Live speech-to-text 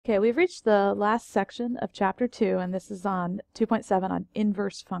Okay, we've reached the last section of Chapter 2, and this is on 2.7 on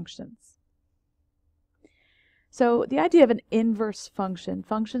inverse functions. So the idea of an inverse function,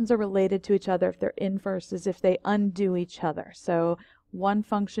 functions are related to each other if they're inverses, if they undo each other. So one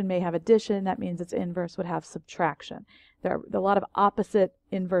function may have addition, that means its inverse would have subtraction. There are a lot of opposite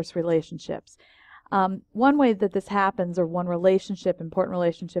inverse relationships. One way that this happens, or one important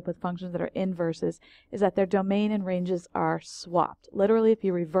relationship with functions that are inverses, is that their domain and ranges are swapped. Literally, if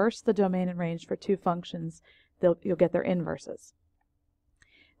you reverse the domain and range for two functions, you'll get their inverses.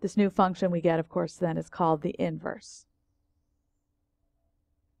 This new function we get, of course, then is called the inverse.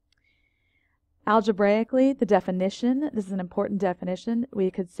 Algebraically, the definition, this is an important definition,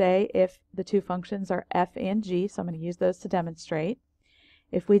 we could say if the two functions are f and g, so I'm going to use those to demonstrate.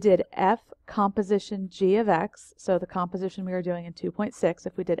 If we did f composition g of x, so the composition we were doing in 2.6,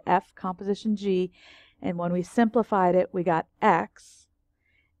 if we did f composition g, and when we simplified it, we got x,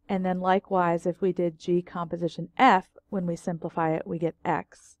 and then likewise, if we did g composition f, when we simplify it, we get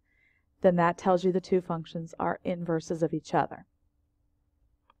x, then that tells you the two functions are inverses of each other.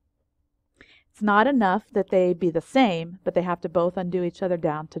 It's not enough that they be the same, but they have to both undo each other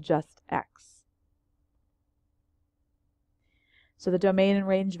down to just x. So the domain and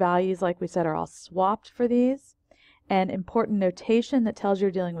range values, like we said, are all swapped for these. And important notation that tells you're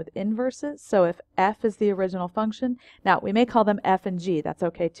dealing with inverses. So if f is the original function, now we may call them f and g, that's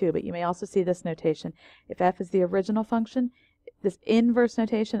okay too, but you may also see this notation. If f is the original function, this inverse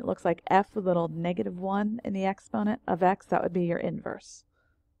notation, it looks like f with a little -1 in the exponent of x, that would be your inverse.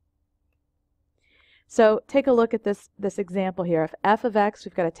 So take a look at this example here. If f of x,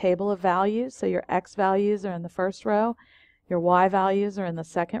 we've got a table of values, so your x values are in the first row, your y values are in the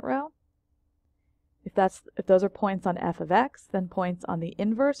second row. If those are points on f of x, then points on the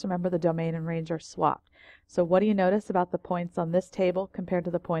inverse, remember the domain and range are swapped. So what do you notice about the points on this table compared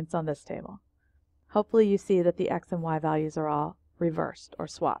to the points on this table? Hopefully you see that the x and y values are all reversed or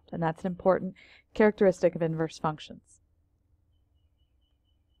swapped, and that's an important characteristic of inverse functions.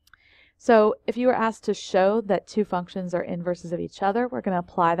 So if you were asked to show that two functions are inverses of each other, we're going to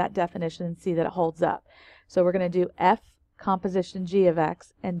apply that definition and see that it holds up. So we're going to do f composition g of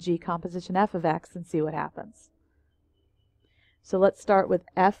x and g composition f of x and see what happens. So let's start with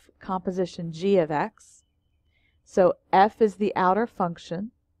f composition g of x. So f is the outer function.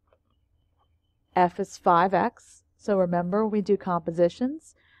 F is 5x. So remember, we do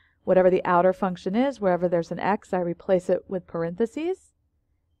compositions. Whatever the outer function is, wherever there's an x, I replace it with parentheses.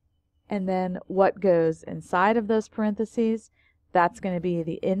 And then what goes inside of those parentheses, that's going to be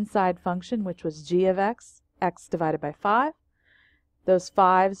the inside function, which was g of x, x divided by 5. Those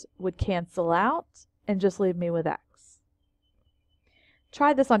 5's would cancel out and just leave me with x.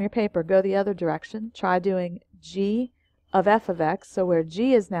 Try this on your paper. Go the other direction. Try doing g of f of x, so where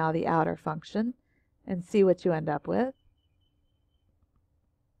g is now the outer function, and see what you end up with.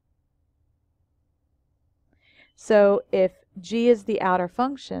 So if g is the outer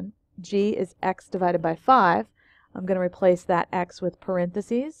function, g is x divided by 5, I'm going to replace that x with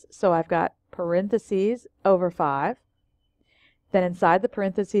parentheses. So I've got parentheses over 5. Then inside the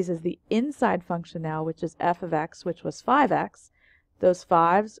parentheses is the inside function now, which is f of x, which was 5x. Those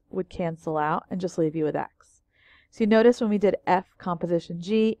 5's would cancel out and just leave you with x. So you notice when we did f composition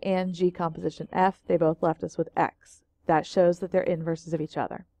g and g composition f, they both left us with x. That shows that they're inverses of each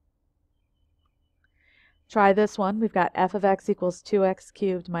other. Try this one. We've got f of x equals 2x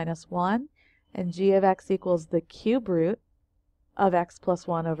cubed minus 1, and g of x equals the cube root of x plus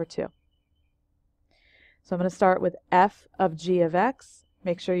 1 over 2. So I'm going to start with f of g of x.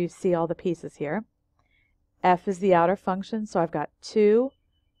 Make sure you see all the pieces here. F is the outer function, so I've got 2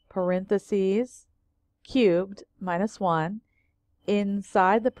 parentheses cubed minus 1.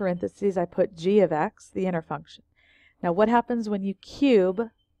 Inside the parentheses, I put g of x, the inner function. Now what happens when you cube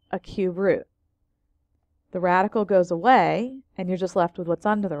a cube root? The radical goes away, and you're just left with what's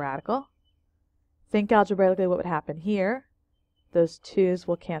under the radical. Think algebraically what would happen here. Those 2's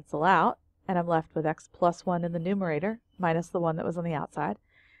will cancel out, and I'm left with x plus 1 in the numerator, minus the 1 that was on the outside.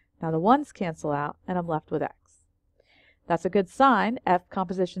 Now the 1's cancel out, and I'm left with x. That's a good sign. F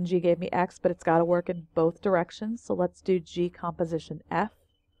composition g gave me x, but it's got to work in both directions, so let's do g composition f.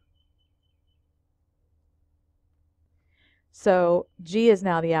 So g is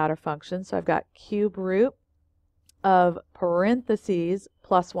now the outer function, so I've got cube root of parentheses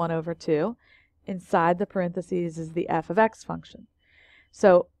plus 1 over 2. Inside the parentheses is the f of x function.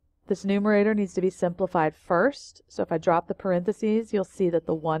 So this numerator needs to be simplified first. So if I drop the parentheses, you'll see that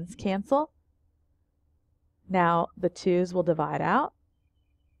the 1's cancel. Now the 2's will divide out.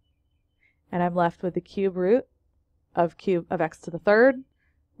 And I'm left with the cube root of x to the third,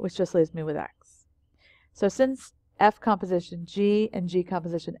 which just leaves me with x. So since f composition g and g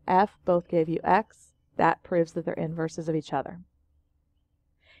composition f both gave you x, that proves that they're inverses of each other.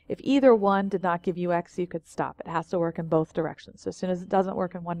 If either one did not give you x, you could stop. It has to work in both directions. So as soon as it doesn't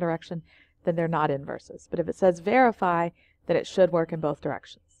work in one direction, then they're not inverses. But if it says verify, then it should work in both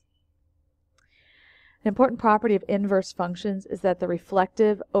directions. An important property of inverse functions is that the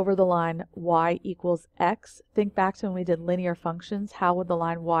reflective over the line y equals x. Think back to when we did linear functions. How would the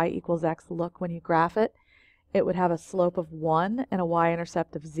line y equals x look when you graph it? It would have a slope of 1 and a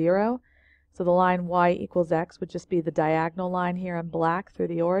y-intercept of 0. So the line y equals x would just be the diagonal line here in black through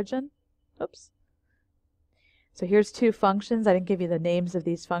the origin. Oops. So here's two functions. I didn't give you the names of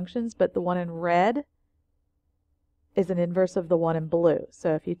these functions, but the one in red is an inverse of the one in blue.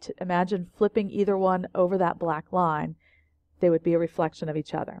 So if you imagine flipping either one over that black line, they would be a reflection of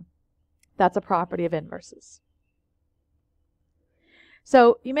each other. That's a property of inverses.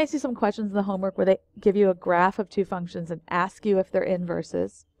 So you may see some questions in the homework where they give you a graph of two functions and ask you if they're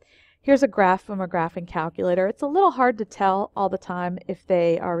inverses. Here's a graph from a graphing calculator. It's a little hard to tell all the time if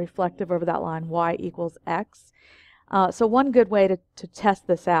they are reflective over that line y equals x. So one good way to test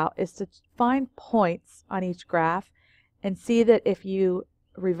this out is to find points on each graph and see that if you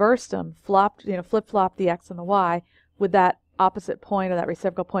reversed them, flip-flopped the x and the y, would that opposite point or that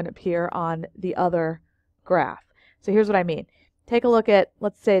reciprocal point appear on the other graph? So here's what I mean. Take a look at,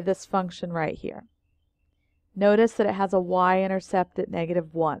 let's say, this function right here. Notice that it has a y-intercept at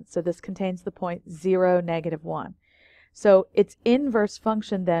 -1. So this contains the point 0, -1. So its inverse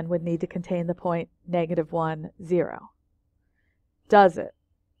function then would need to contain the point -1, 0. Does it?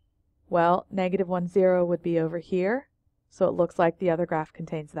 Well, -1, 0 would be over here. So it looks like the other graph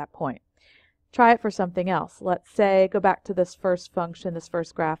contains that point. Try it for something else. Let's say, go back to this first function, this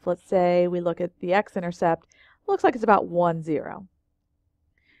first graph. Let's say we look at the x-intercept. Looks like it's about 1, 0.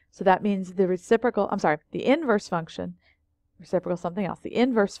 So that means the the inverse function, reciprocal something else, the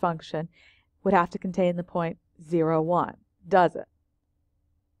inverse function would have to contain the point 0, 1. Does it?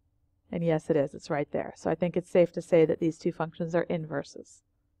 And yes, it is. It's right there. So I think it's safe to say that these two functions are inverses.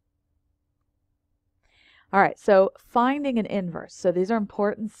 All right, so finding an inverse. So these are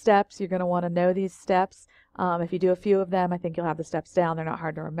important steps. You're going to want to know these steps. If you do a few of them, I think you'll have the steps down. They're not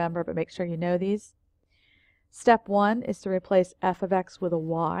hard to remember, but make sure you know these. Step 1 is to replace f of x with a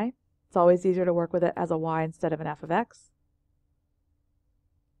y. It's always easier to work with it as a y instead of an f of x.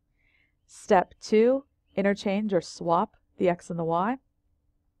 Step 2, interchange or swap the x and the y.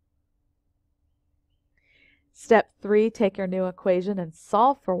 Step 3, take your new equation and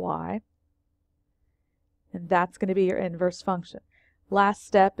solve for y. And that's going to be your inverse function. Last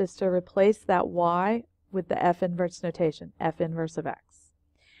step is to replace that y with the f inverse notation, f inverse of x.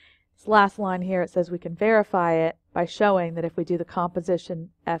 This last line here, it says we can verify it by showing that if we do the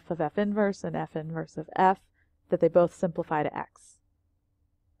composition f of f inverse and f inverse of f, that they both simplify to x.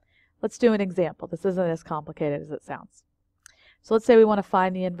 Let's do an example. This isn't as complicated as it sounds. So let's say we want to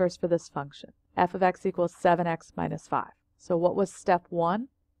find the inverse for this function. F of x equals 7x minus 5. So what was step 1?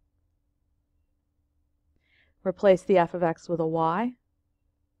 Replace the f of x with a y.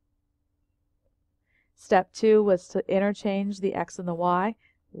 Step 2 was to interchange the x and the y.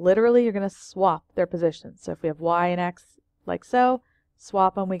 Literally, you're going to swap their positions. So if we have y and x like so,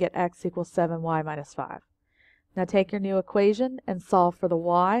 swap them, we get x equals 7y minus 5. Now take your new equation and solve for the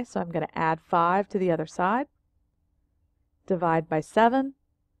y. So I'm going to add 5 to the other side. Divide by 7.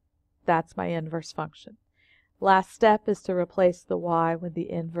 That's my inverse function. Last step is to replace the y with the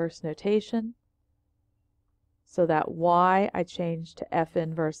inverse notation. So that y I change to f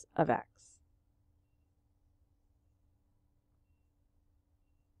inverse of x.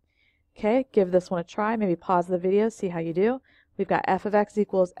 Okay, give this one a try. Maybe pause the video, see how you do. We've got f of x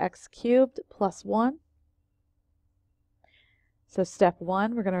equals x cubed plus 1. So step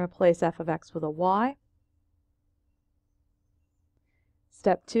 1, we're going to replace f of x with a y.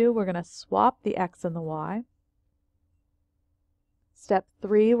 Step 2, we're going to swap the x and the y. Step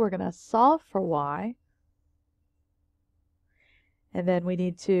 3, we're going to solve for y. And then we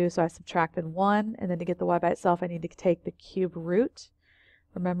need to, so I subtracted 1, and then to get the y by itself, I need to take the cube root.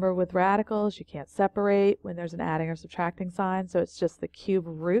 Remember, with radicals, you can't separate when there's an adding or subtracting sign, so it's just the cube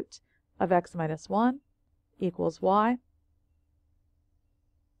root of x minus 1 equals y.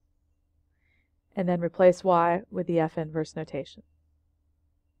 And then replace y with the f inverse notation.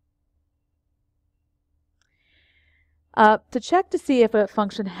 To check to see if a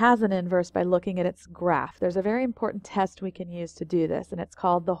function has an inverse by looking at its graph, there's a very important test we can use to do this, and it's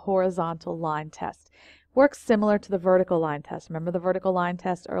called the horizontal line test. Works similar to the vertical line test. Remember, the vertical line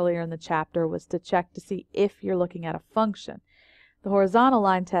test earlier in the chapter was to check to see if you're looking at a function. The horizontal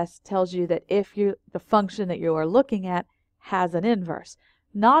line test tells you that if the function that you are looking at has an inverse.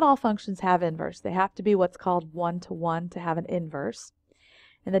 Not all functions have inverse. They have to be what's called one-to-one to have an inverse.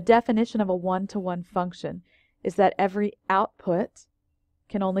 And the definition of a one-to-one function is that every output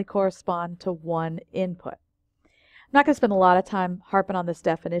can only correspond to one input. I'm not going to spend a lot of time harping on this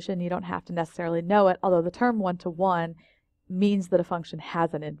definition. You don't have to necessarily know it, although the term one-to-one means that a function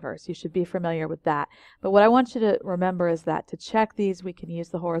has an inverse. You should be familiar with that. But what I want you to remember is that to check these, we can use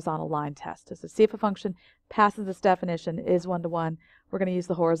the horizontal line test. So to see if a function passes this definition, is one-to-one, we're going to use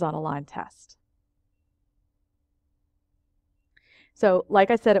the horizontal line test. So like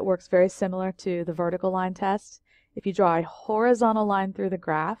I said, it works very similar to the vertical line test. If you draw a horizontal line through the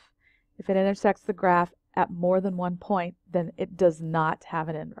graph, if it intersects the graph at more than one point, then it does not have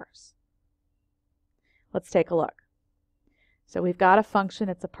an inverse. Let's take a look. So we've got a function,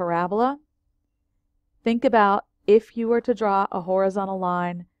 it's a parabola. Think about if you were to draw a horizontal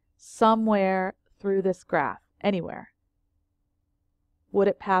line somewhere through this graph, anywhere. Would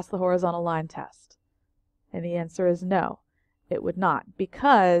it pass the horizontal line test? And the answer is no, it would not,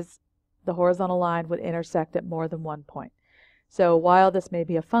 because the horizontal line would intersect at more than one point. So while this may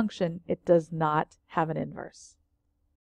be a function, it does not have an inverse.